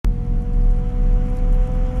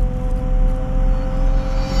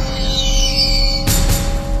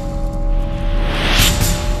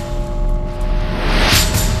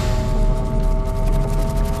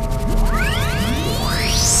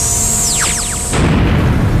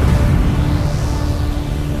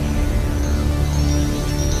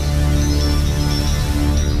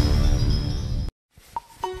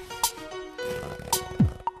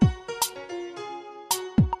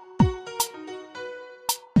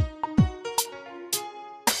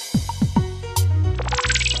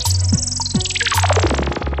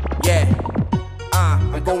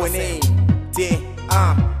going in.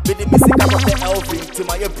 Bidi music about the Elvin to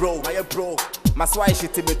my bro. My swai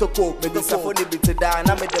shit to me to coke. Me do safoni bit to die.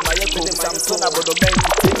 Na me de my coke. Samsung about the men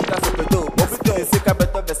to take that super dope. Everything is sick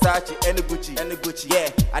about Versace and Gucci. Yeah,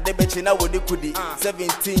 I de bet you now with the kudi.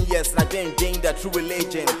 17 years, na Jane that true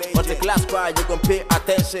legend. But the class cry, you gon' pay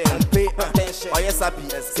attention. Oh yes, happy.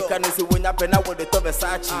 You can see when you pen out with the top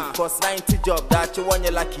Versace. Cause 90 job that you want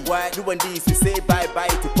you lucky. Why you want this? You say bye bye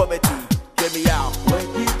to poverty. Get me out.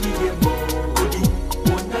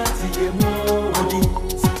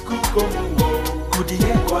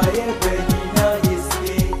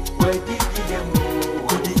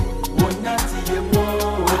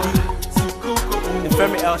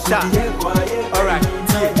 Femi El Shah. Alright.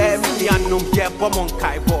 Me and no yeah, bomb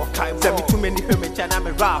Kaibo. Say me too many me chana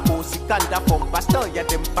me raho. Sikanda from Bastel ya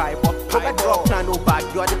dem Bible. Robert Rock na no bad.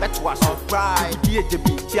 You are the best was right. DJB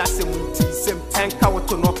Tiase Munti. Sem Tenka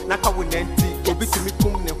Wotono. Naka Winenti. Obi to me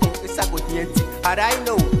kum ne home. It's a good yenti. How I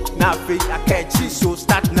know? Now I can't cheat. So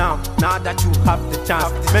start now. Now that you have the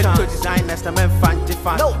chance. Mental designers, the men fan.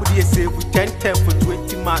 No, what do you say? We 10 for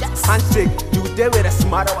 20 months. Handshake. You there with a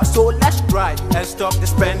smart hour. So let's try and stop the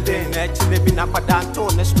spending. Actually, be not down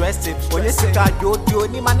to the stressing. When you see God, you do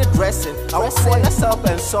any man dressing. I will fall yourself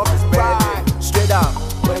and solve this bed. Straight up.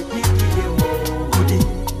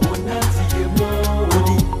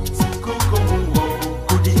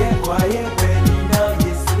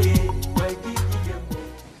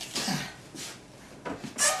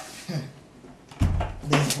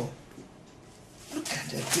 Look at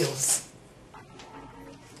the bills.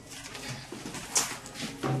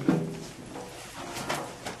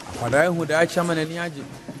 What I would I chairman any agent?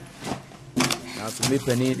 Now to be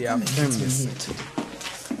penny the afternoon.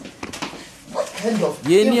 What kind of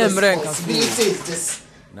irresponsibility is this?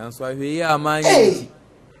 Now, so I hear a man. I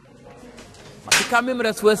can't remember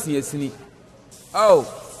that's worse than yes. Oh,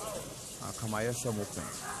 how come I have some open?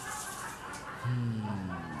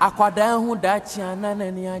 Aquadan who Dachiana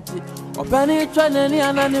and Yaji, or Penny Tran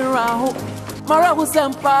and Raho, Marahu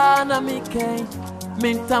Sampana Mike,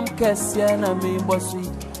 Mintam Cassiana, me bossy,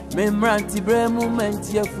 Memranti Bremu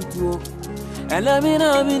Mentia Futu, and I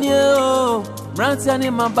mean, you, Branson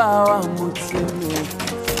in my bow, and would see me.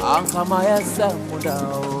 I'll come myself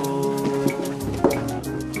without.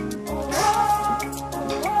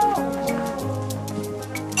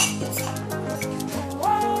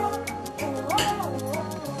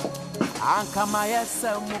 Come my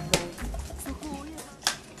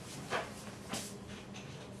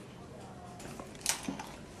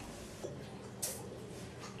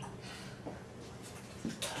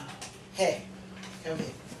Hey, come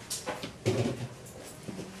here.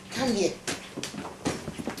 Come here.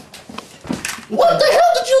 What the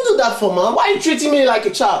hell did you do that for, man? Why are you treating me like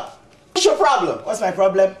a child? What's your problem? What's my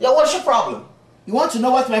problem? Yeah, what's your problem? You want to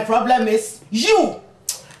know what my problem is? You!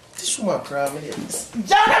 This woman crying me.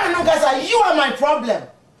 You are my problem.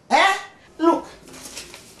 Eh? Look.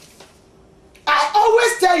 I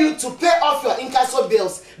always tell you to pay off your incasso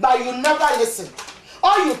bills, but you never listen.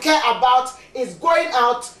 All you care about is going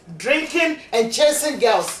out, drinking, and chasing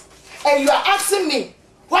girls. And you are asking me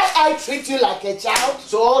why I treat you like a child?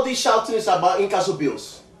 So all this shouting is about incasso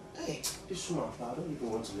bills? Hey, this woman, I don't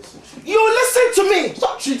even want to listen to you. You listen to me!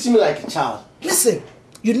 Stop treating me like a child. Listen,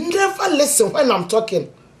 you never listen when I'm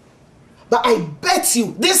talking. But I bet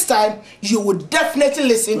you, this time, you would definitely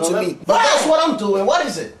listen to me. But that's what I'm doing. What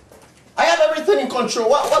is it? I have everything in control.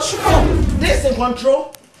 What's your problem? This in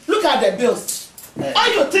control? Look at the bills. Hey.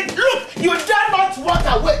 All you think, look, you dare not walk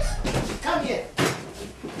away. Come here.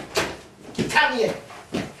 Come here.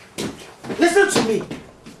 Listen to me.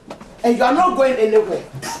 And you are not going anywhere.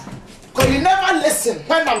 Because you never listen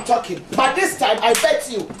when I'm talking. But this time, I bet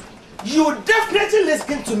you, you definitely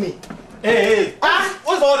listen to me. Hey,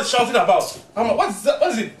 what's all this shouting about? What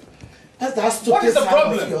is it? That's that stupid. What is the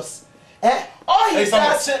problem? Of yours. All he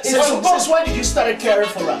does is since when did you start caring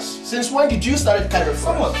for us? Since when did you start caring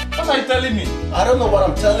for us? What are you telling me? I don't know what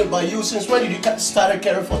I'm telling about you. Since when did you start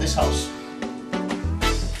caring for this house?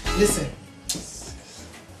 Listen.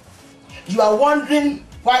 You are wondering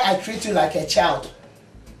why I treat you like a child.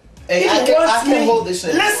 Hey, I can hold this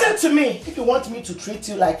in. Listen to me. If you want me to treat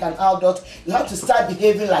you like an adult, you have to start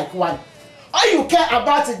behaving like one. All you care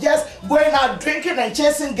about is just going out drinking and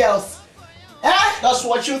chasing girls. Eh? That's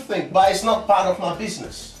what you think, but it's not part of my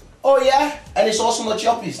business. Oh yeah? And it's also not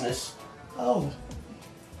your business. Oh,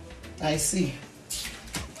 I see.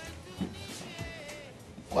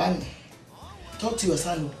 Kwame, talk to your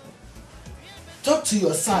son. Talk to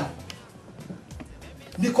your son.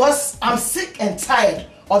 Because I'm sick and tired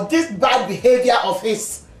of this bad behavior of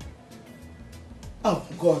his. Oh,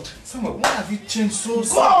 God. Samuel, why have you changed so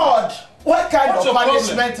soon? God! What kind What's of your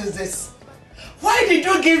punishment is this? Why did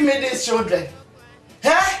you give me these children?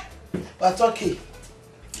 Huh? But okay.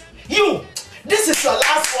 You, this is your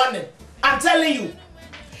last warning. I'm telling you.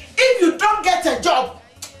 If you don't get a job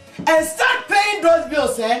and start paying those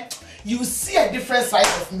bills, you see a different side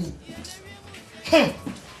of me.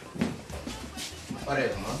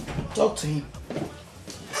 Whatever, man. Talk to him.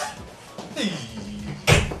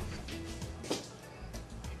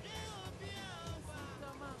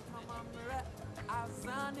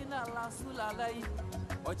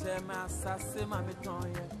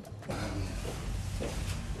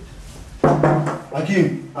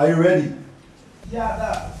 Hakim, are you ready? Yeah,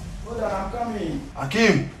 Dad. Hold on, I'm coming.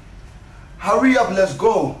 Hakim, hurry up, let's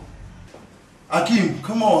go. Hakim,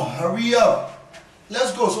 come on, hurry up.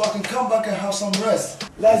 Let's go so I can come back and have some rest.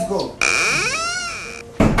 Let's go.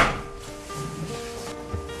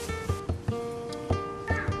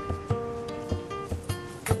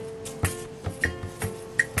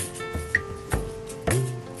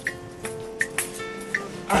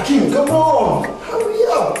 Hakim, come on, hurry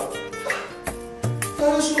up.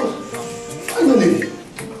 That is good. Finally.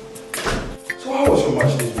 So how was your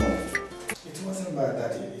match this morning? It wasn't bad,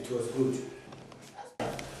 Daddy. It was good.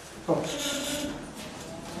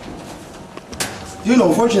 You know,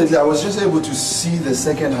 unfortunately, I was just able to see the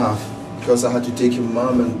second half because I had to take your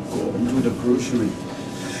mom and go and do the grocery.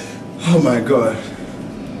 Oh my God.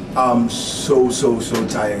 I'm so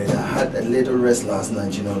tired. I had a little rest last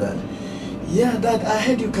night, you know that? Yeah, Dad, I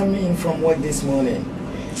heard you coming in from work this morning.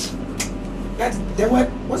 Dad, the work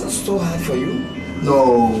wasn't so hard for you?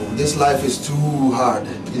 No, this life is too hard.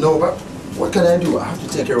 You know, but what can I do? I have to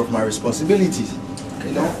take care of my responsibilities.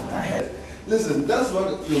 You know? I heard. Listen, that's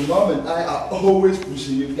what your mom and I are always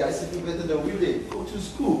pushing you guys to do better than we did. Go to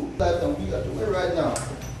school. Life than we are doing right now.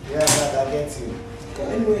 Yeah, Dad, I get you.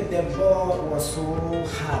 Anyway, the ball was so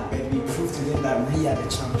hard, but we proved to them that we are the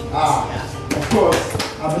champions. Ah, of course.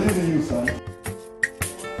 I believe in you, son. Dad,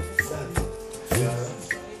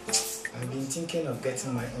 I've been thinking of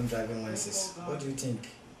getting my own driving license. What do you think?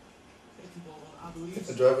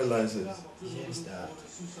 A driving license? Yes, Dad.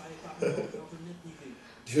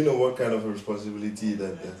 Do you know what kind of a responsibility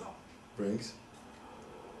that brings?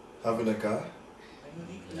 Having a car?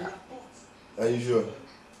 Yeah. Are you sure?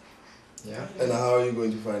 Yeah. And how are you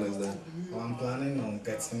going to finance that? Well, I'm planning on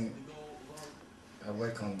getting a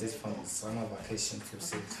work on this from summer vacation to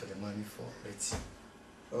save for the money for it.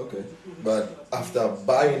 Okay. But after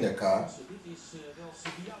buying a car,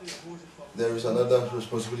 there is another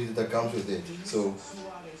responsibility that comes with it. So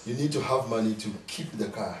you need to have money to keep the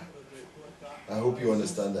car. I hope you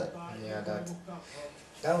understand that. Yeah,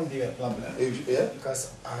 that would be a problem. Yeah?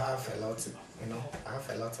 Because I have a lot to, I have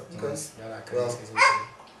a lot of plans that I can Well,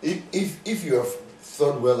 if you have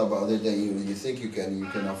thought well about it, then you think you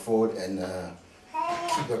can afford and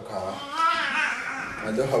keep a car,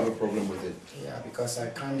 I don't have a problem with it. Yeah, because I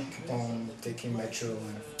can't keep on taking metro.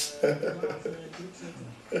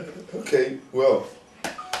 Okay, well,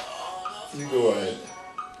 you go ahead.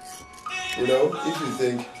 You know, if you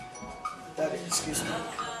think, Daddy, excuse me.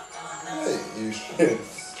 hey, you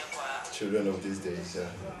children of these days,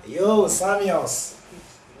 Yo, Samuels.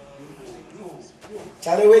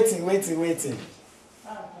 Charlie, waiting.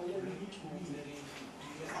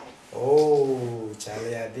 Oh,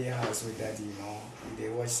 Charlie, at their house with Daddy, they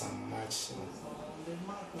watch some match.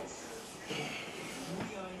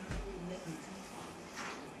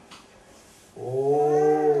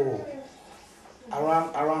 Oh,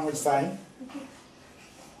 around which time?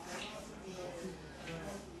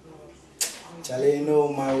 Charlie,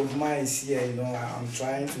 with my is here, I'm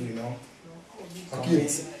trying to,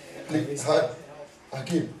 convince. please,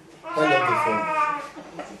 Hakim, hang up the phone.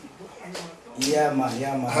 Yeah,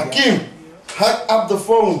 man. Hakim, hang up the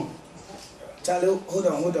phone. Charlie, hold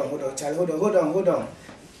on. Charlie, hold on.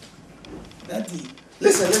 Daddy.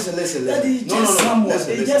 Listen. Daddy, No.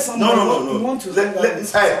 You want to hang out with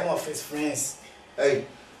some of his friends. Hey,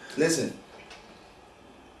 listen.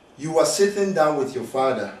 You are sitting down with your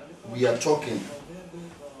father. We are talking.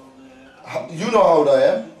 You know how old I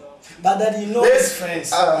am? But Daddy, his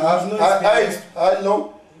friends. I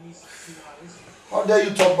know. How dare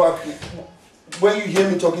you talk back? When you hear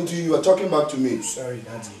me talking to you, you are talking back to me. Sorry,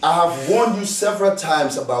 Daddy. I have warned you several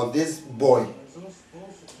times about this boy.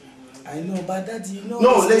 I know, but Daddy, No,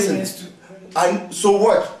 listen. So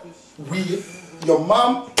what? Your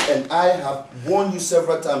mom and I have warned you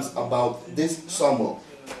several times about this Samuel.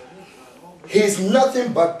 He's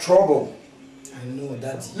nothing but trouble. I know,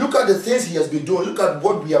 Daddy. Look at the things he has been doing. Look at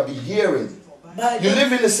what we have been hearing. But You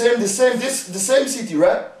live in the same city,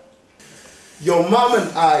 right? Your mom and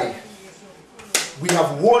I, we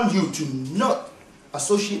have warned you to not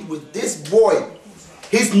associate with this boy.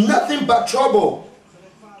 He's nothing but trouble.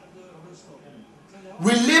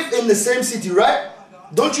 We live in the same city, right?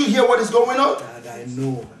 Don't you hear what is going on? Dad, I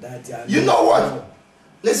know. Dad, You know what?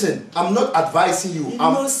 Listen, I'm not advising you. You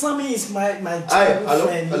know, Sammy is my childhood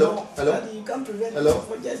friend. Hello. Daddy, you can't prevent me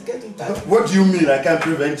from just getting tired. What do you mean I can't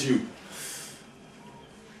prevent you?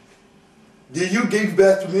 Did you give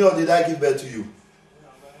birth to me or did I give birth to you?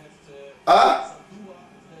 Huh?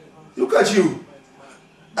 Look at you.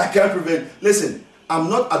 I can't prevent. Listen, I'm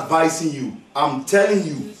not advising you. I'm telling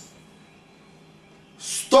you.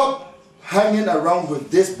 Stop hanging around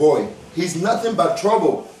with this boy. He's nothing but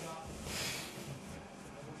trouble.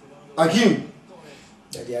 Akim.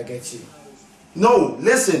 Daddy, I get you. No,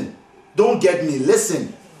 listen. Don't get me.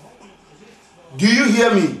 Listen. Do you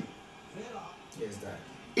hear me? Yes, Dad.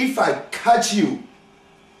 If I catch you,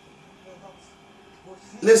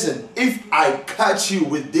 listen, if I catch you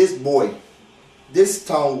with this boy, this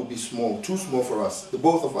town will be small, too small for us, the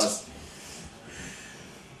both of us.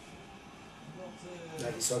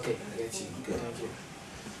 Dad, it's okay. I get you. Okay. Thank you.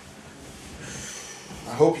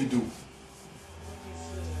 I hope you do.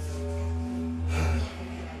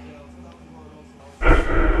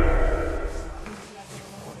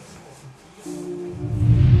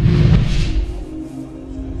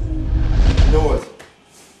 You know what?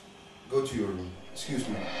 Go to your room. Excuse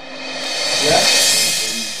me. Yeah?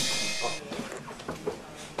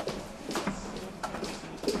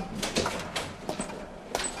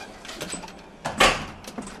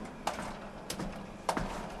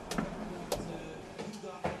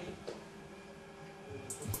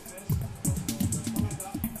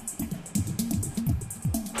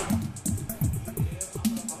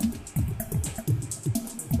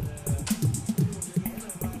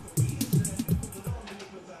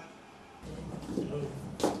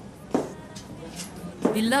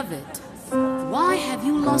 Beloved, why have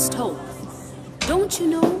you lost hope? Don't you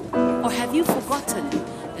know, or have you forgotten,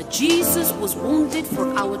 that Jesus was wounded for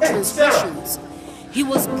our transgressions? He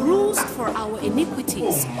was bruised for our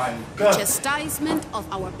iniquities. Oh my God. The chastisement of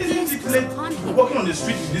our peace Isn't was it upon him. walking on the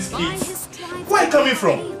street with these By kids? his stripes Where are you coming we are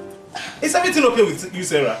from? healed. Is everything okay with you,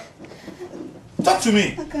 Sarah? Talk to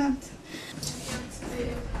me. I can't.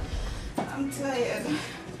 I'm tired.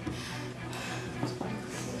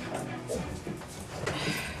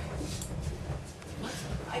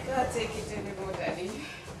 I can't take it anymore, Daddy.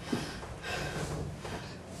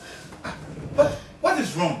 But what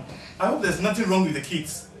is wrong? I hope there's nothing wrong with the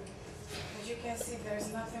kids. As you can see,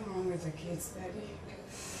 there's nothing wrong with the kids, Daddy.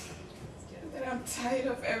 But I'm tired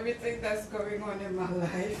of everything that's going on in my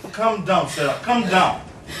life. Calm down, Sarah. Calm down.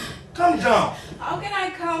 Calm down. How can I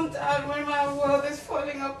calm down when my world is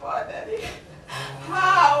falling apart, Daddy?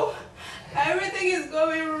 How? Everything is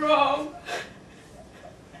going wrong.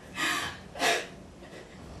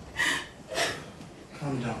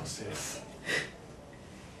 Calm down, Sarah.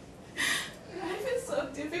 Life is so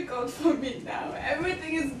difficult for me now.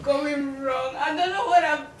 Everything is going wrong. I don't know what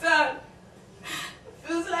I've done. It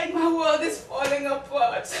feels like my world is falling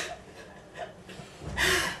apart.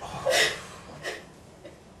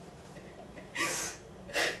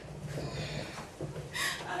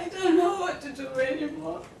 I don't know what to do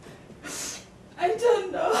anymore. I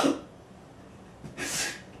don't know.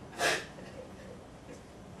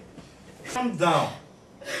 Calm down.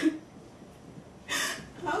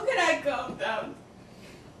 How can I calm down?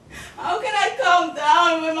 How can I calm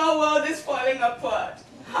down when my world is falling apart?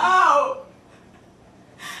 How?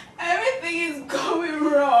 Everything is going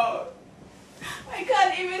wrong. I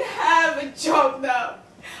can't even have a job now.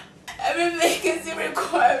 Every vacancy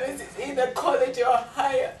requirement is either college or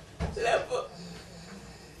higher level.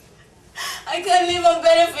 I can't live on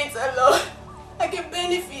benefits alone. I can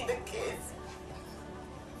benefit the kids.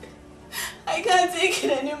 I can't take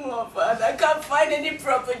it anymore, Father. I can't find any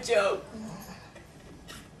proper job.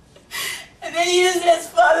 And then useless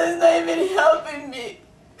father is not even helping me.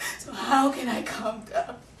 So how can I calm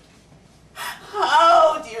down?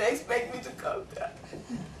 How do you expect me to calm down?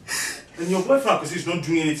 And your boyfriend is not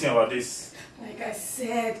doing anything about this. Like I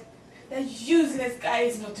said, that useless guy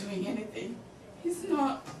is not doing anything. He's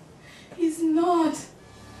not. He's not.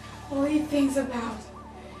 All he thinks about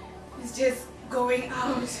is just going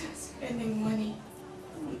out, spending money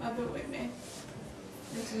on other women.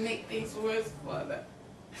 And to make things worse, Father,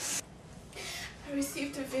 I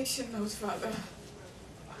received eviction notes, Father.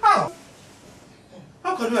 How?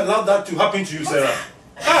 How can you allow that to happen to you, Sarah?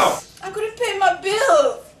 How? I couldn't pay my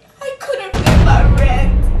bills. I couldn't pay my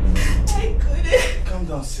rent. I couldn't. Calm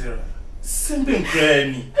down, Sarah. Simply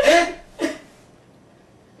cry.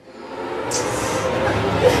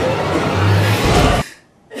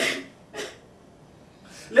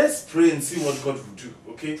 see what God will do,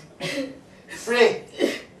 okay? Pray.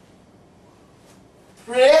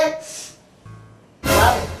 Pray.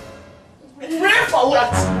 What? Pray for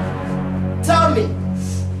what? Tell me.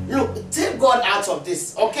 Look, take God out of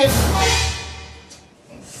this, okay?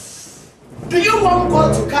 Do you want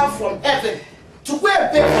God to come from heaven to go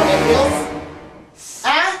and pay for the bills?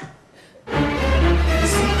 Huh? You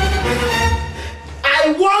see,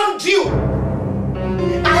 I warned you.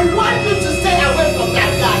 I want you to stay away from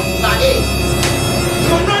that guy, my age.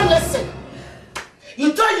 You don't listen.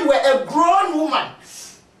 You thought you were a grown woman,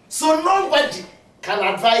 so nobody can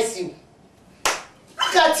advise you.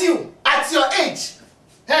 Look at you, at your age.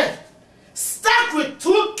 Hey, stuck with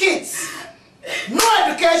 2 kids, no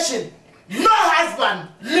education, no husband,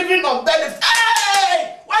 living on benefits.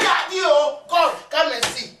 Hey, why are you? Come and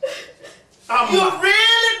see. You've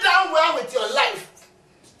really done well with your life.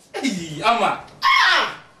 Hey, Amma.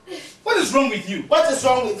 What is wrong with you? What is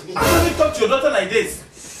wrong with me? How can you talk to your daughter like this?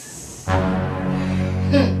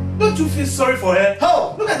 Don't you feel sorry for her?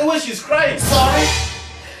 Oh, look at the way she's crying. Sorry?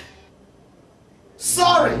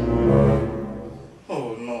 Sorry?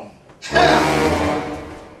 Oh, no.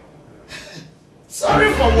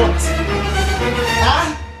 Sorry for what?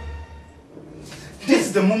 Huh? This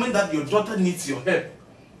is the moment that your daughter needs your help.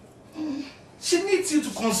 She needs you to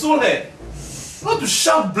console her. Not to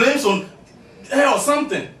shout blames on her or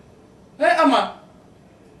something. Hey, Amma.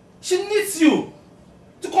 She needs you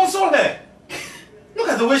to console her. Look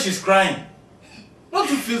at the way she's crying. Don't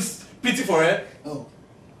you feel pity for her? Oh.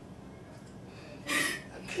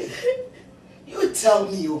 Okay. You tell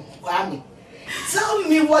me, Kwame. Tell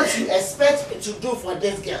me what you expect me to do for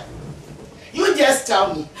this girl. You just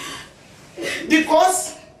tell me.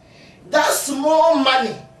 Because that small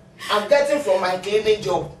money I'm getting from my cleaning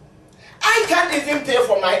job, I can't even pay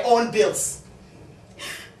for my own bills.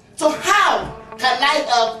 So how can I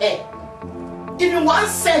help her? Even 1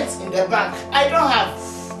 cent in the bank, I don't have.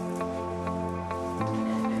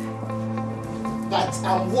 But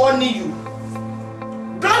I'm warning you.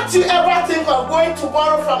 Don't you ever think of going to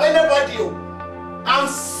borrow from anybody. I'm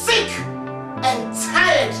sick and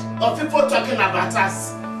tired of people talking about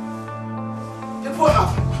us. People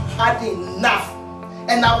have had enough.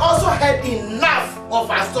 And I've also heard enough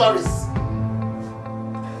of our stories.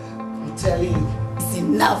 I'm telling you. It's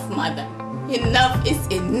enough, mother. Enough is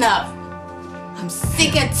enough. I'm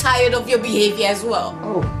sick and tired of your behavior as well.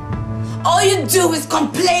 Oh. All you do is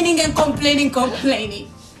complaining and complaining.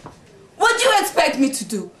 What do you expect me to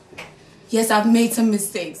do? Yes, I've made some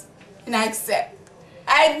mistakes. And I accept.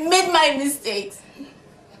 I admit my mistakes.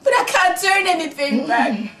 But I can't turn anything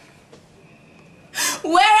back.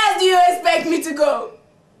 Where else do you expect me to go?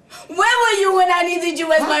 Where were you when I needed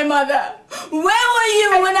you as my mother? Where were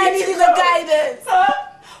you when I needed the guidance?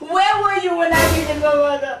 Where were you when I needed my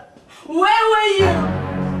mother? Where were you?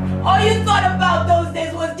 All you thought about those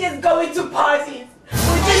days was just going to parties.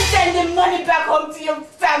 Was just sending money back home to your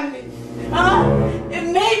family.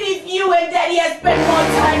 And maybe if you and Daddy had spent more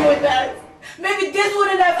time with us, maybe this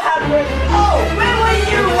wouldn't have happened. Oh, where were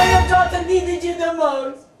you when your daughter needed you the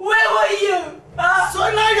most? Where were you? So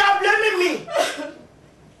now you are blaming me.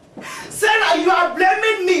 Sarah, you are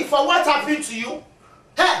blaming me for what happened to you?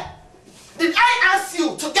 Hey, did I ask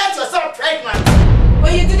you to get yourself pregnant?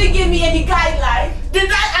 Well, you didn't give me any guidelines.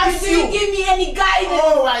 Did I ask you? You didn't give me any guidance.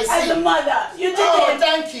 Oh, I see. As a mother. You didn't. Oh,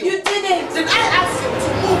 thank you. You didn't. Did I ask you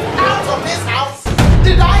to move out of this house?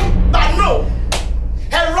 Did I? But no.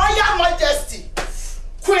 Her Royal Majesty,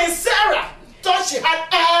 Queen Sarah, thought she had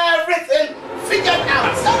everything figured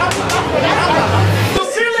out. You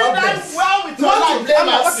feeling that well with your life?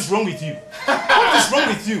 What is wrong with you? What is wrong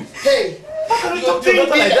with you? Hey, how can you talk to your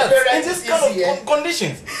daughter like that? In this kind of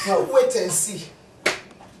conditions. Now wait and see.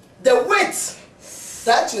 The weight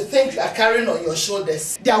that you think you are carrying on your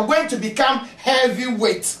shoulders, they are going to become heavy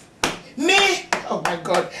weight. Me, oh my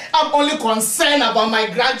God, I'm only concerned about my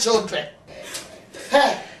grandchildren.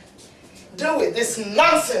 Hey, deal with this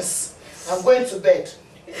nonsense. I'm going to bed.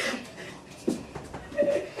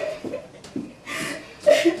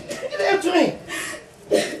 Get out to me.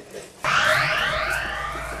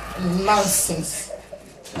 Nonsense.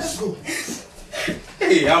 Let's go.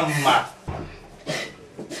 Hey, Amma.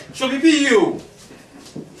 Shall it be you?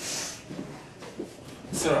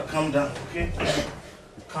 Sarah, calm down, okay?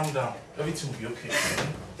 Calm down. Everything will be okay.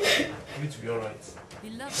 Everything will be alright.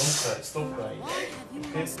 Don't cry. Stop crying.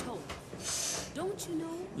 Okay? Don't you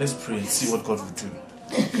know? Let's pray and see what God will do.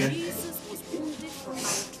 Okay? Jesus was wounded for our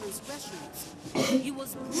transgressions. He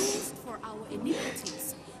was bruised for our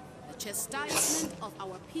iniquities. The chastisement of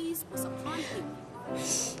our peace was upon him.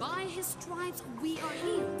 By his stripes we are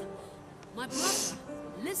healed. My brother,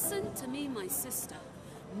 Listen to me, my sister.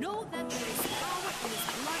 Know that there is power in his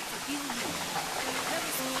blood to heal you. There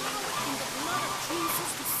is power in the blood of Jesus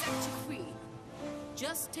to set you free.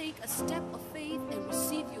 Just take a step of faith and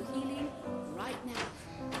receive your healing right now.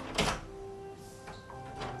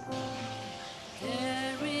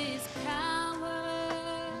 There is power,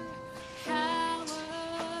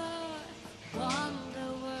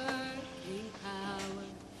 wonder-working power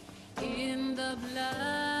in the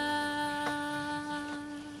blood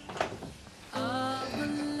of the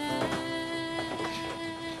Lamb.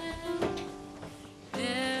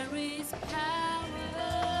 There is power,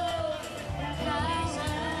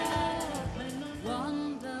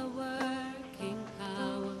 wonder-working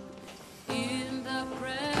power in the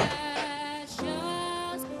precious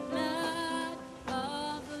blood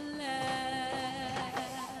of the Lamb.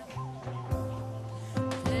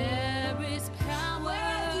 There is power.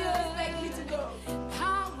 Where do you expect me to go?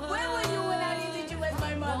 Where were you when I needed you as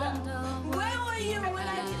my mother? Where were you when I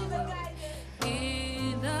needed the guidance?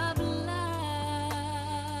 In the blood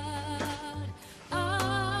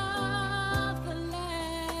of the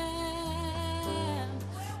Lamb,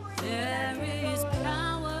 there is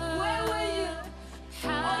power. Where were you?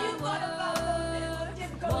 All you thought about was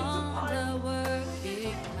just going to party.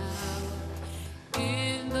 Wonder-working power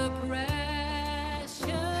in the precious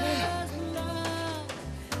blood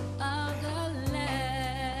of the Lamb.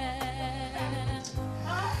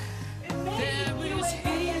 There is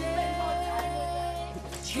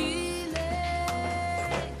healing,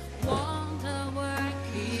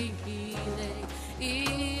 wonder-working healing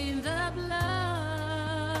in the blood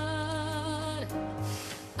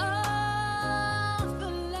of the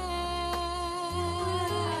Lamb.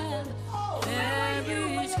 There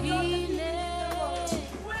is healing,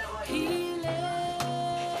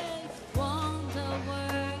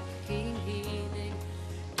 wonder-working healing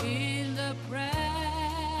in the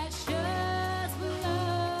precious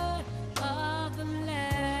blood of the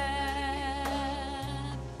Lamb.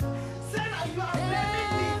 Sarah, you are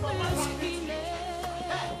blaming me for my pregnancy.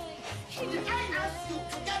 Did I ask you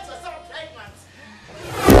to get yourself pregnant?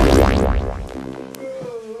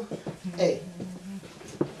 Hey,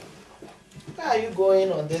 where are you going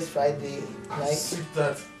on this Friday night?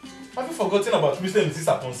 Sweetheart, have you forgotten about Mr. and Mrs.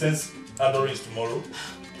 Aponsen's adoring tomorrow?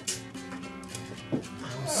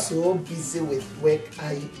 I'm so busy with work,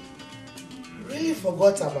 I really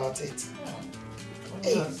forgot about it.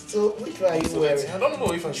 Hey, so which one are you wearing? I don't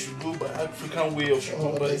know if I should go by African way or should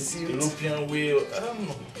go by the suit. European way. Or, I don't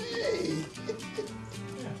know. Hey.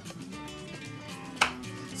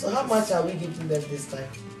 So how much are we giving them this time?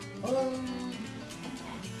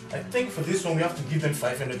 I think for this one we have to give them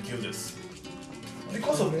 500 guilders.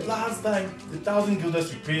 Because of last time, the 1,000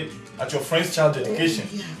 guilders we paid at your friend's child education.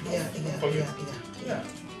 Yeah. Yeah.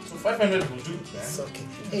 So 500 will do. It's okay.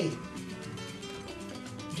 Hey,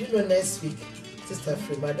 do you know next week, Sister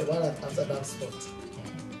Frima, the one at Amsterdam Sport,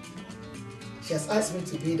 she has asked me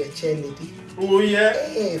to be the chairlady. Oh yeah?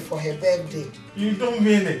 Hey, for her birthday. You don't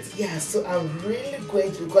mean it? Yeah, so I'm really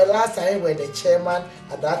going to, because last time when the chairman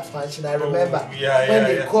at that function, I remember when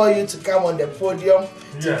they call you to come on the podium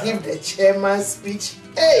to give the chairman's speech.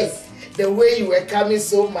 Hey, the way you were coming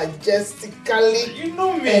so majestically. You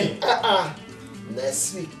know me. And,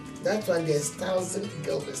 next week, that one there's 1,000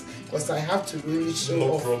 guilders, because I have to really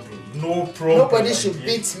show off. No problem. Nobody should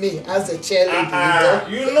beat me as a chairlady.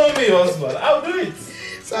 You know me, husband. I'll do it.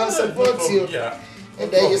 So I'll support you. Yeah. And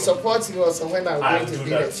then you support me also when I'm going to be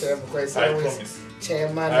the chairman, because I always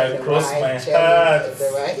chairman and the right, chairman and the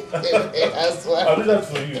right. As well. I'll do that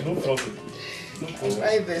for you, no problem. I'll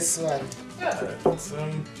write this one.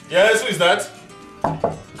 Yes, who is that?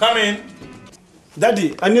 Come in.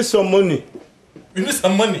 Daddy, I need some money. You need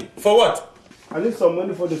some money? For what? I need some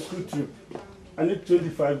money for the school trip. I need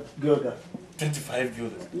 25 guilders. 25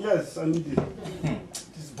 guilders? Yes, I need it.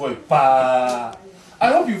 This boy, pa.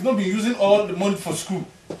 I hope you've not been using all the money for school.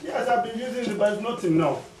 Yes, I've been using it, but it's nothing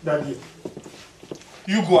now, Daddy.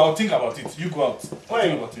 You go out, think about it. You go out.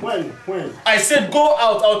 When? I said go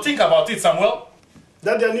out, I'll think about it, Samuel.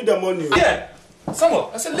 Daddy, I need the money. Yeah, Samuel,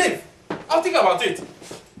 I said leave. I'll think about it.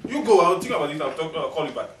 You go, I'll think about it, I'll call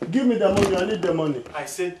you back. Give me the money, I need the money. I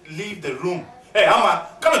said leave the room. Hey, Amma,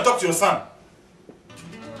 come and talk to your son.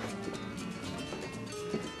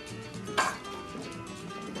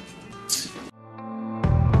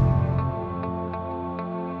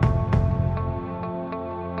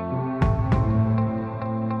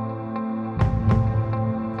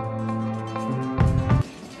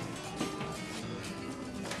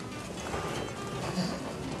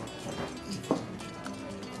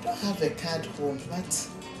 The card home, but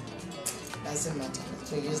doesn't matter.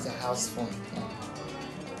 Let's use the house phone.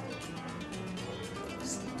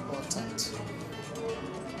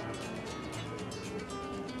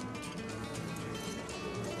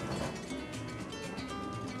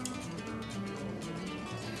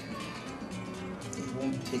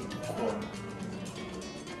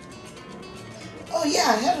 Oh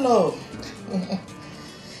yeah, hello.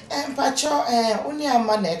 Pacho, only a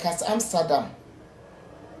man at Amsterdam.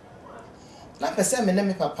 Na pese me na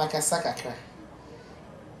me papa kasa kakra.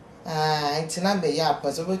 Ntina be ya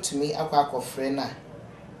possible to me akwa akofre na.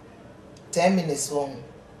 10 minutes long.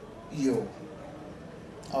 Yo.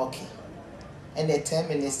 Okay. And the 10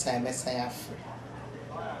 minutes time I say free.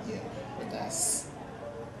 Yeah, that's.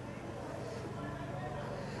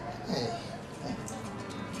 Hey.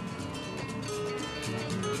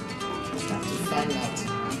 Have to find out.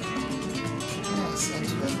 Yes, and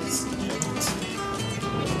to this.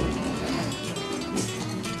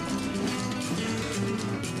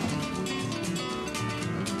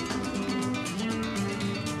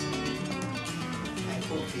 I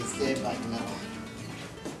hope he's there by now.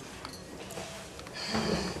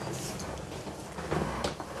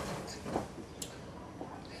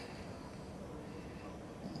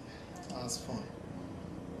 That's fun.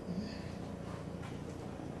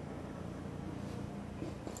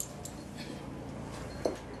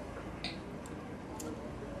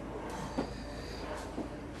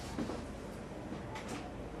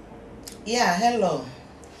 Yeah, hello.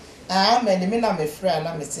 I'm my friend.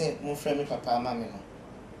 I'm saying, my friend, my papa, mommy.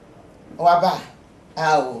 Waba.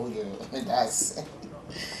 Oh, that's.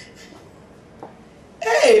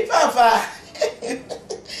 Hey, Papa.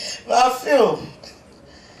 I feel.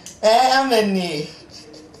 I'm in need.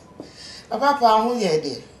 Papa, who ye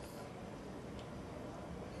did?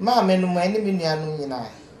 Mamma, no enemy near Nuna.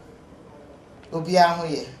 Ubia, who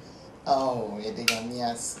ye? Oh, ye did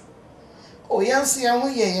yes. Oh, yes,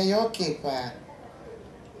 I'm here, you're okay, pa.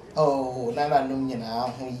 Oh, Nana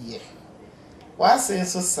Numina, who ye. What's in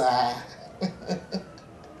so sad?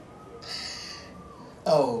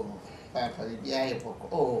 Oh, Papa, the book.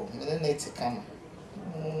 Oh, I need to come.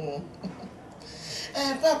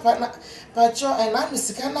 Papa, Pacho, and I'm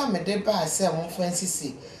Mr. me de ba say mon fancy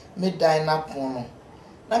see me dine up on.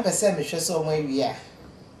 Number 7 shows so where we are.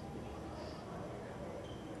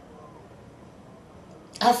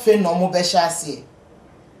 I feel no more beshasi.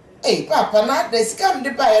 Hey, Papa, not this come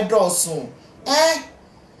to buy a door soon. Eh?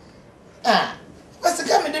 What's the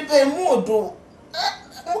coming to pay more do?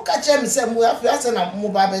 Who catch him some more after us and a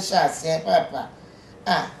mobile beshas, yeah, Papa.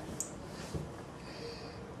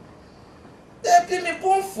 There be me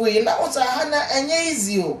born for you, now what's a hana and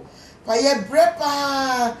easy. By a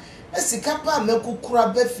brepa, let's see, Kappa, milk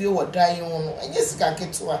crab, you or dying on, and yes, can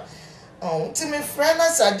get to her. Oh, to me, friend, I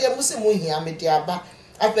said, there was a moon here, me dear, but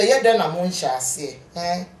I pay you then a moon shall say,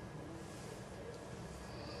 eh?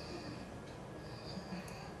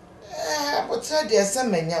 But tell dear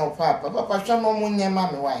some men, your papa, Papa, shall no moon, your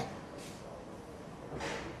mammy, why?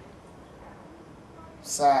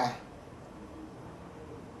 Sir.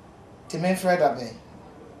 Timmy Fred Abbey.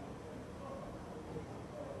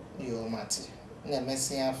 You, Matty. Never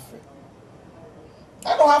messing afraid.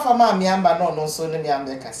 I don't have a mammy, but no, so let me am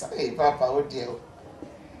the cassa. Hey, Papa, oh dear.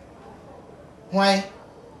 Why?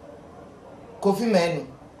 Coffee menu.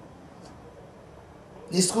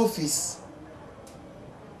 The school fees.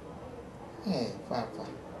 Hey, Papa.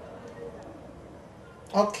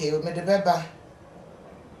 Okay, we made the baby.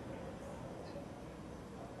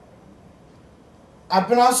 I've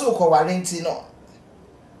been also called Valentino.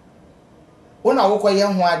 When I walk away,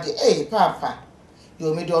 young one, hey, Papa,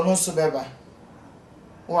 you made your nose so baby.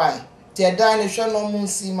 Why? Dear Diana, show no moon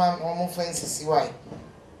see my own fancy. Why?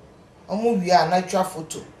 A movie, a natural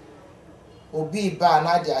photo. Or be bar,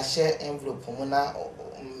 Nadia share envelope, Mona,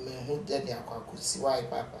 who did the aqua could see why,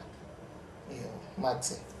 Papa. You,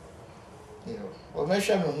 Matty. You, or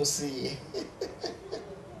measure me who see.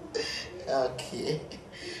 Okay.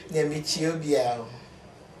 Let me chill you out.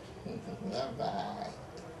 Bye-bye.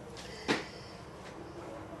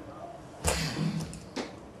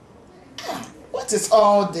 What is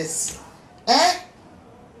all this? Eh?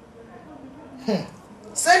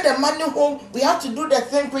 Send the money home. We have to do the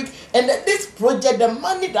thing quick. And this project, the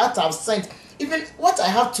money that I've sent, even what I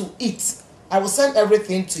have to eat, I will send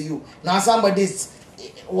everything to you. Now somebody's,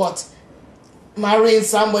 what? Marrying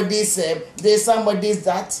somebody's, there's somebody's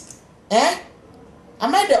that. Eh?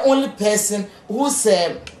 Am I the only person whose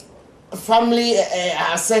family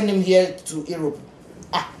sent him here to Europe?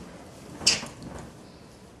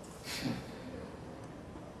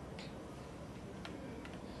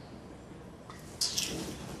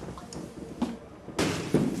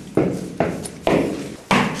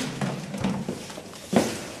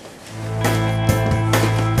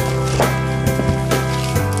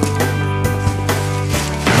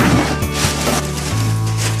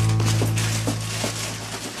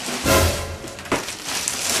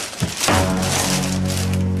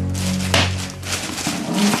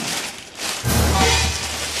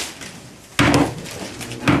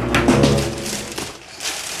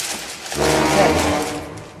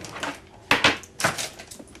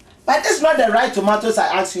 this not the right tomatoes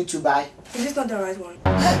I asked you to buy? Is this not the right one?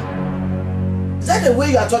 Is that the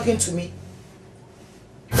way you are talking to me?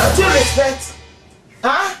 Don't you respect?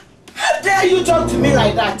 Huh? How dare you talk to me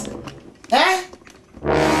like that? Eh? You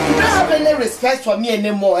don't have any respect for me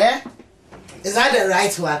anymore, eh? Is that the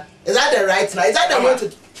right one? Is that the right one? Is that the way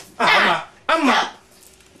to... Amma!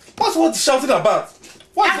 What's what shouting about?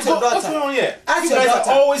 What's going on here? Ask you your guys daughter.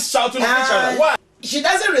 are always shouting at each other. Why? She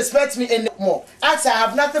doesn't respect me anymore. Ask her, I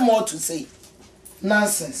have nothing more to say.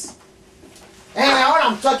 Nonsense. And when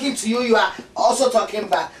I'm talking to you, you are also talking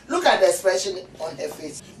back. Look at the expression on her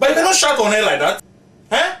face. But you cannot shout on her like that.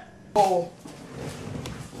 Huh? Oh.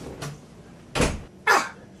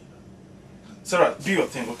 Sarah, do your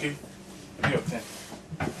thing, okay? Do your thing.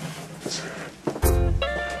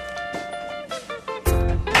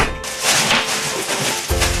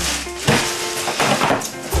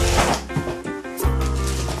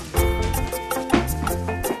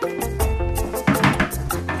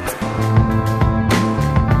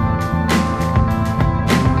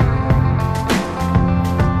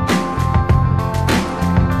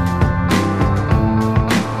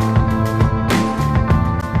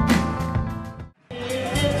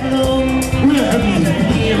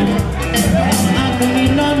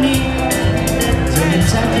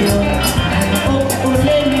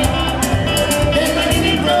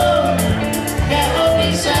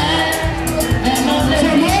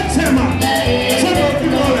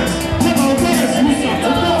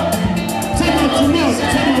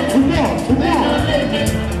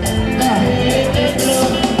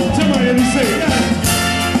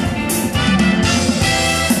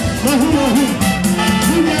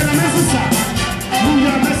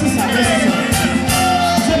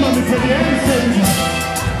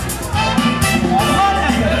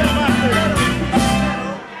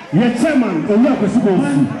 Yes, man, I'm not supposed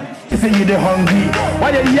to. Say you the hungry.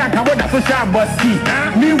 Why you yak about the social bossy?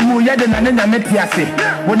 Me who ya the nana metiase.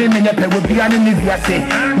 When in your pay will be an inviase.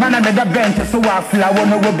 Man under the bench so I feel I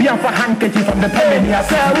wanna will be on for handkerchief from the pen.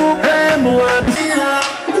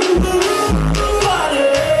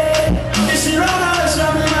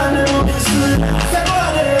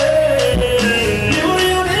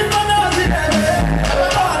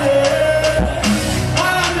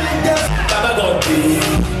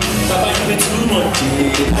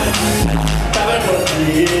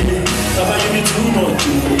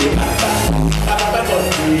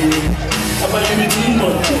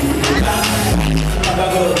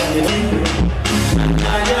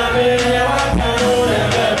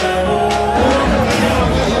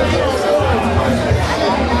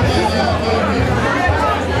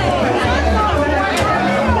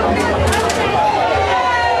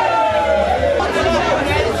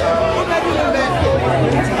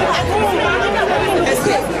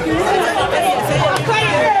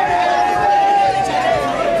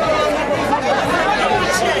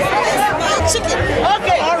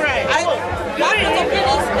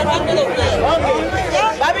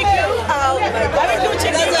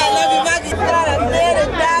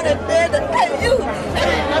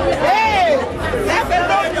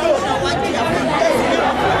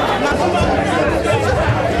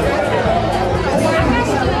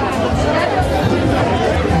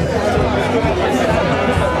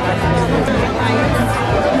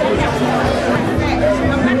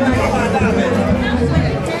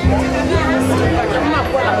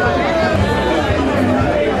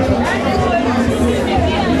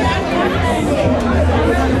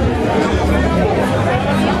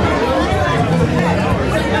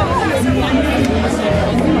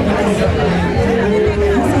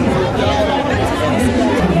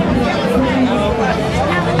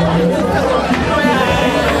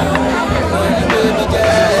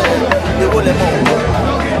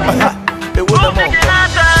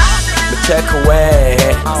 Check away,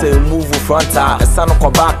 say move front, a son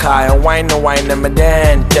of Baka and wine and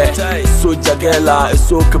madan. So Jagella is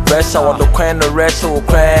so pressure on the queen of retro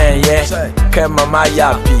queen, yeah. Came my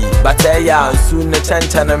yappy, but I soon a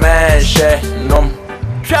change man, share. No,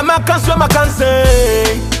 Shama can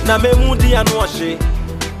say, Namemudi and Washi.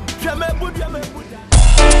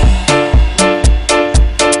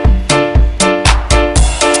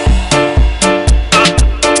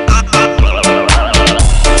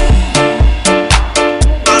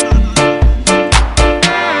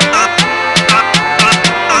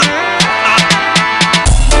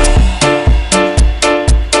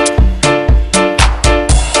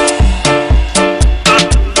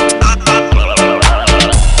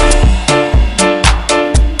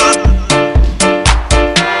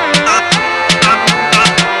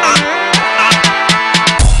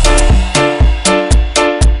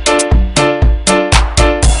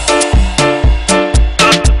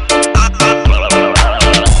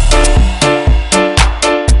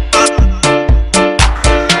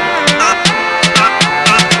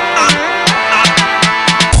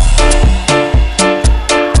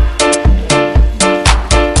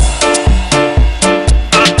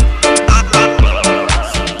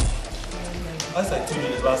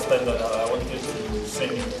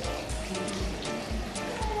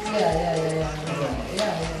 Yeah.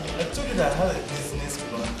 I told you that I had a business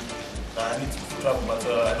plan that I need to travel, but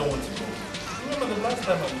I don't want to go. Remember the last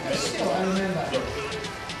time I met you? Sure, I remember. Yeah.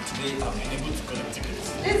 Today I've been able to get tickets.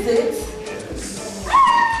 Is it?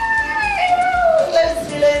 Yes.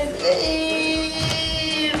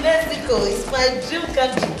 Mexico is my dream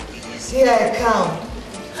country. Here I come.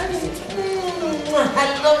 I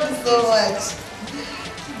love you so much.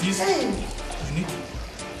 This, you need to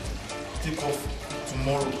take off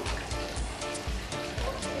tomorrow.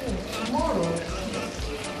 Tomorrow?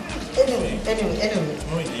 Anyway.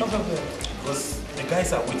 Tomorrow in the No problem. because the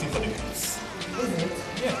guys are waiting for the goods. Is it?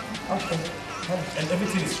 Yeah. Okay. And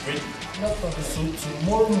everything is ready. No problem. So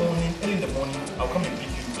tomorrow morning, early in the morning, I'll come and pick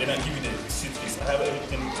you. Then I'll give you the suitcase. I have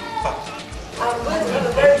everything packed. I'm going to have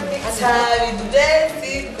a very big time in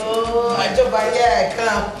Mexico. Here I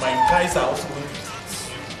come. My guys are also going to teach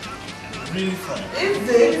you. Really fun. Is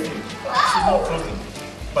it? So no problem.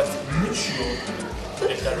 But make sure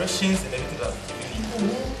the directions and everything that I've given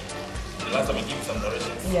you. The last time I gave you some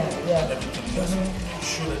directions. Yeah. Everything. Just make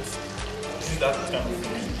sure that you that kind of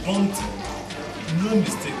thing. Don't, no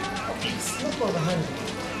mistake, please. No problem, honey.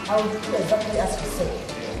 I will do exactly as you say.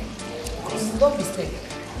 No mistake.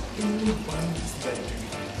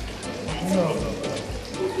 No.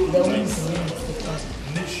 There won't be any mistake.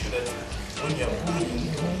 Make sure that when you are going,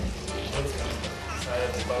 don't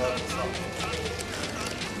tired about something.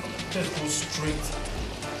 Just go straight.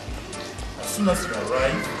 As soon as you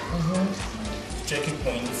arrive, checking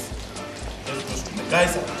points, just go straight. The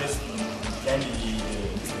guys are just behind the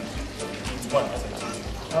 21 as I told you.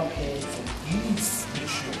 Okay. So please make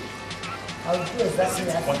sure. I will do exactly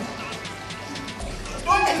as you say.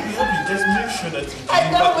 Don't be happy, just make sure that you I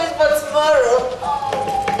can't wait for tomorrow.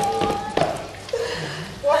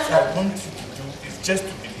 What I want you to do is just to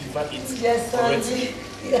deliver it. Yes, correctly.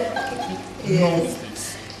 No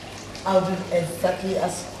mistakes. I'll do exactly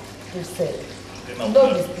as you said. No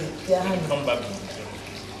mistake. Yeah, honey. Come back.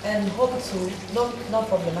 And hope to, no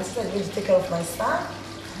problem. I still need to take care of my son.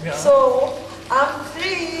 Yeah. So, I'm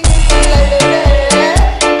free.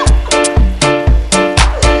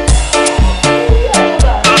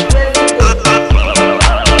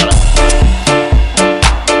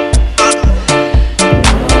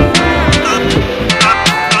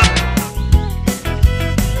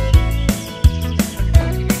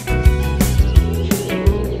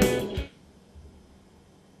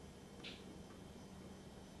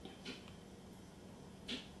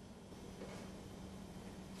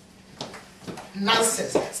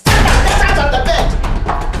 Nonsense. Stand up, get out of the bed.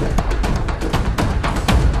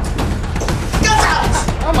 Get out.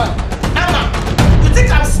 Amma, you think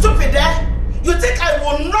I'm stupid, eh? You think I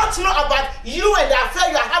will not know about you and the affair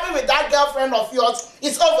you are having with that girlfriend of yours?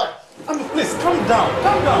 It's over. Amma, please, calm down.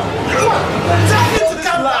 Calm down. Come on. Tell me to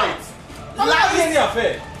calm down. Not any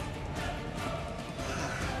affair.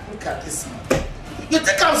 Look at this man. You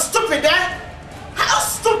think I'm stupid, eh? How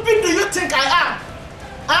stupid do you think I am?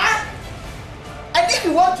 Huh? And if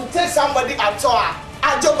you want to take somebody at all,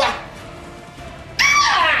 Ajoba.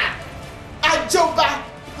 Ajoba,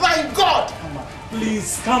 my God. Mama,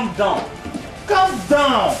 please calm down. Calm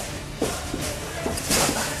down.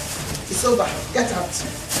 It's over. Get out.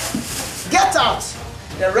 Get out.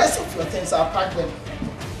 The rest of your things, I'll pack them.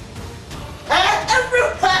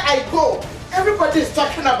 Everywhere I go, everybody is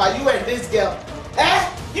talking about you and this girl.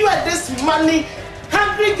 You and this money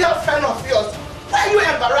hungry girlfriend of yours. Why are you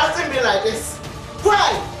embarrassing me like this?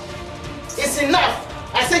 Why? It's enough.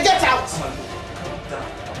 I say get out.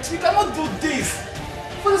 You cannot do this.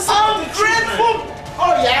 Ungrateful.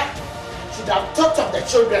 Oh yeah? Should have thought of the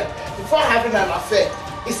children before having an affair.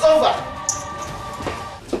 It's over.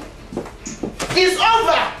 It's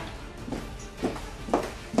over.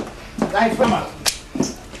 Right, Mama.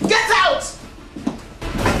 Get out.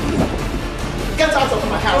 Get out of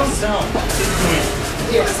my house. Calm down.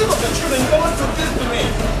 Yes. Listen to the children. You cannot do this to me.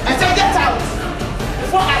 I said get out.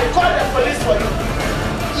 Before I call the police for you.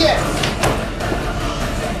 Yes.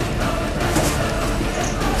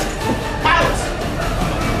 Out.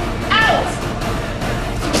 Out.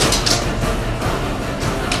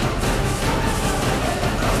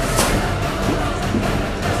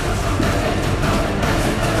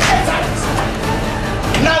 Get out.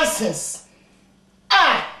 Nonsense.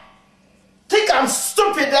 Think I'm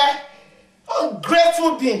stupid, eh?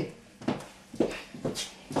 Ungrateful being.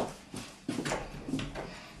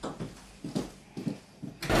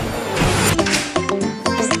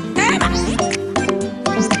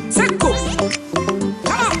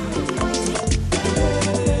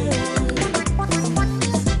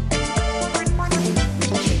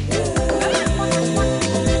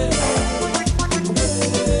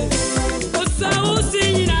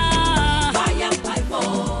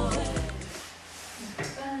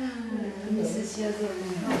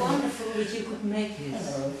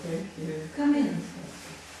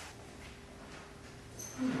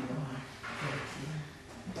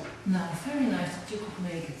 No, very nice that you could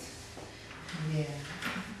make it. Yeah.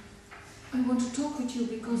 I want to talk with you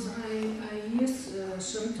because I hear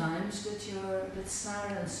sometimes that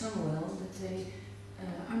Sarah and Samuel, that they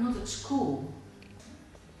are not at school.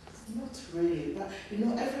 Not really, but you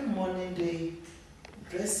know, every morning they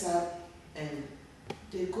dress up and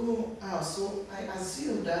they go out, so I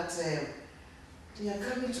assume that they are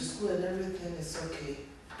coming to school and everything is okay.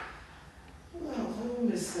 Well, home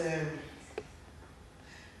is,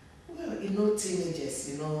 well, you know,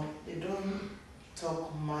 teenagers, you know, they don't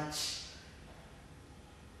talk much.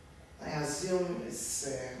 I assume it's,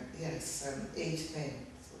 it's an age thing.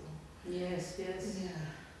 So. Yes. Yeah.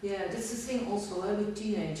 Yeah, that's the thing also with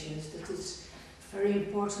teenagers, that it's very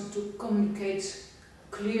important to communicate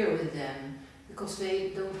clear with them, because they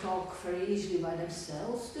don't talk very easily by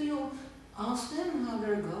themselves. Do you ask them how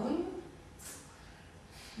they're going?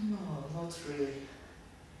 No, not really.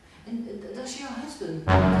 And does your husband?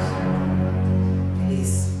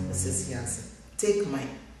 Please, Mrs. Jansen, take my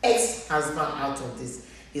ex-husband out of this.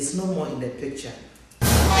 He's no more in the picture.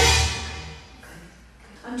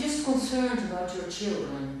 I'm just concerned about your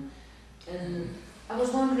children, and I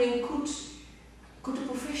was wondering, could a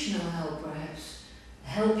professional help perhaps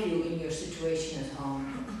help you in your situation at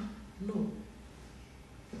home?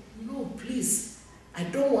 No, please. I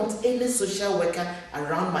don't want any social worker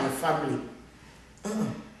around my family.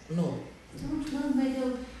 No.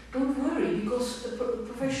 Don't worry, because a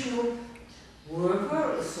professional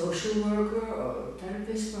worker, a social worker, or a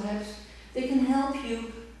therapist perhaps, they can help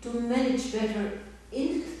you to manage better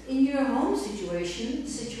in your home situation, the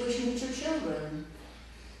situation with your children.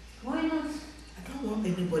 Why not? I don't want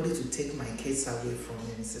anybody to take my kids away from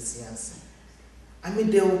me, Mrs. Jansen. I mean,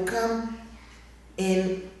 they will come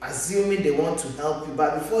in assuming they want to help you,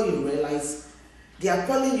 but before you realize, they are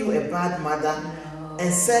calling you a bad mother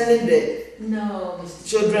and sending the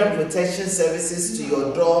children protection services to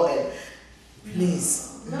your door. And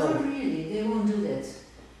please, no. Really, they won't do that.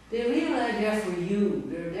 They really are there for you.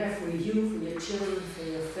 They're there for you, for your children, for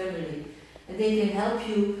your family. And they can help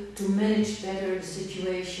you to manage better the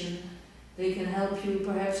situation. They can help you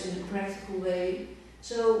perhaps in a practical way.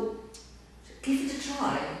 So give it a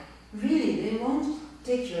try. Really, they won't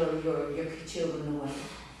take your children away.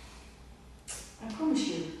 I promise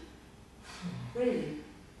you. Really.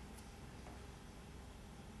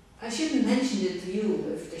 I shouldn't mention it to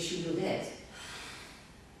you if they should do that.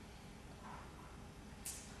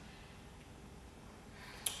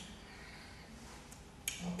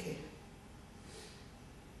 Okay.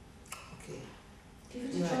 Give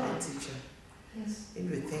it You a try. are a teacher. Yes. If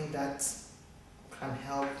you think that can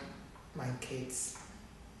help my kids,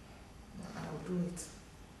 I'll do it.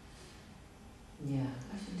 Yeah,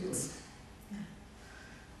 I should do it. Yeah.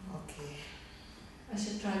 Okay. I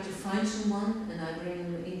should try to find someone and I bring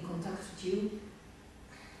them in contact with you.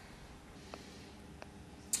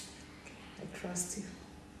 I trust you.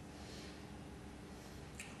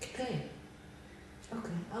 Okay.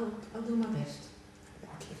 Okay, I'll do my best.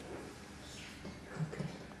 Thank you. Okay.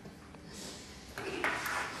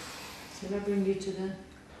 Shall I bring you to the...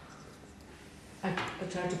 I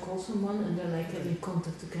try to call someone and then I get in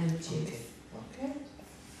contact again with you. Okay.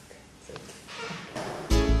 Thank you.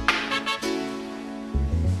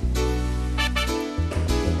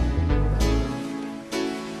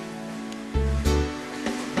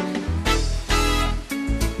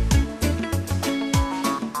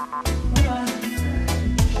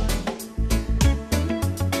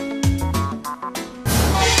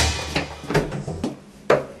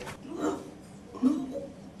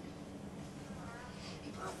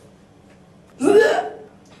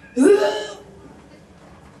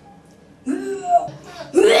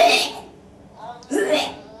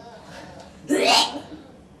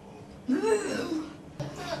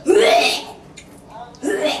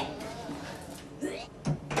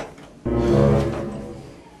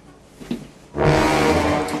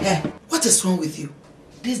 What is wrong with you?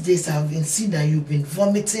 These days I've been seeing that you've been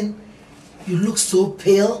vomiting. You look so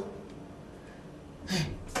pale. Hey,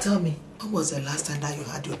 tell me, when was the last time that you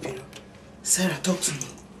had your period? Sarah, talk to me.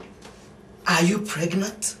 Are you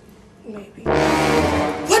pregnant? Maybe.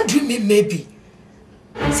 What do you mean maybe?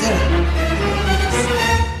 Sarah,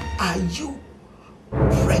 are you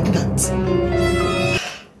pregnant?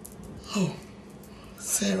 Oh,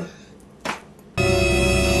 Sarah.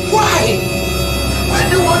 Why? Why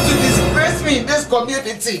do you want to disgrace me in this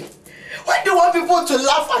community? Why do you want people to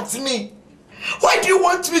laugh at me? Why do you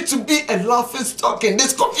want me to be a laughing stock in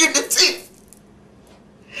this community?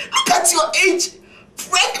 Look at your age.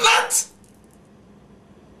 Pregnant?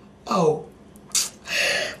 Oh,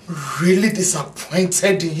 really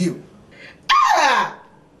disappointed in you.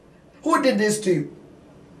 Who did this to you?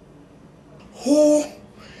 Who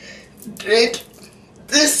did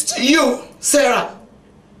this to you, Sarah?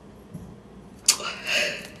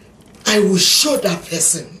 I will show that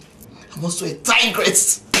person I'm also a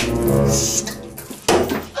tigress.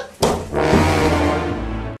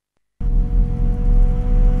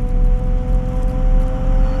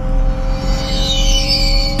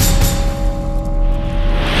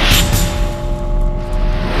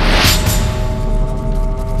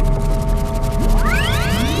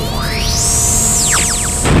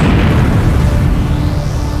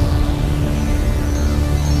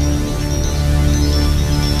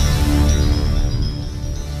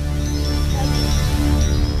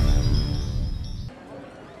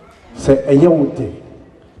 Say a young day,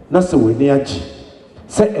 Nasa Winiaji,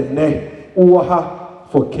 say a ne Uwaha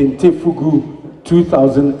for Kente Fugu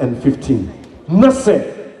 2015. Nase,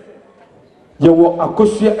 Yawo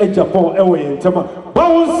Akosia e Japan Ewe and Tama,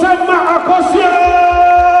 Bawusema Akosia!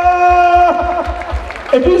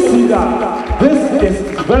 If you see that, this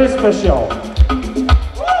is very special.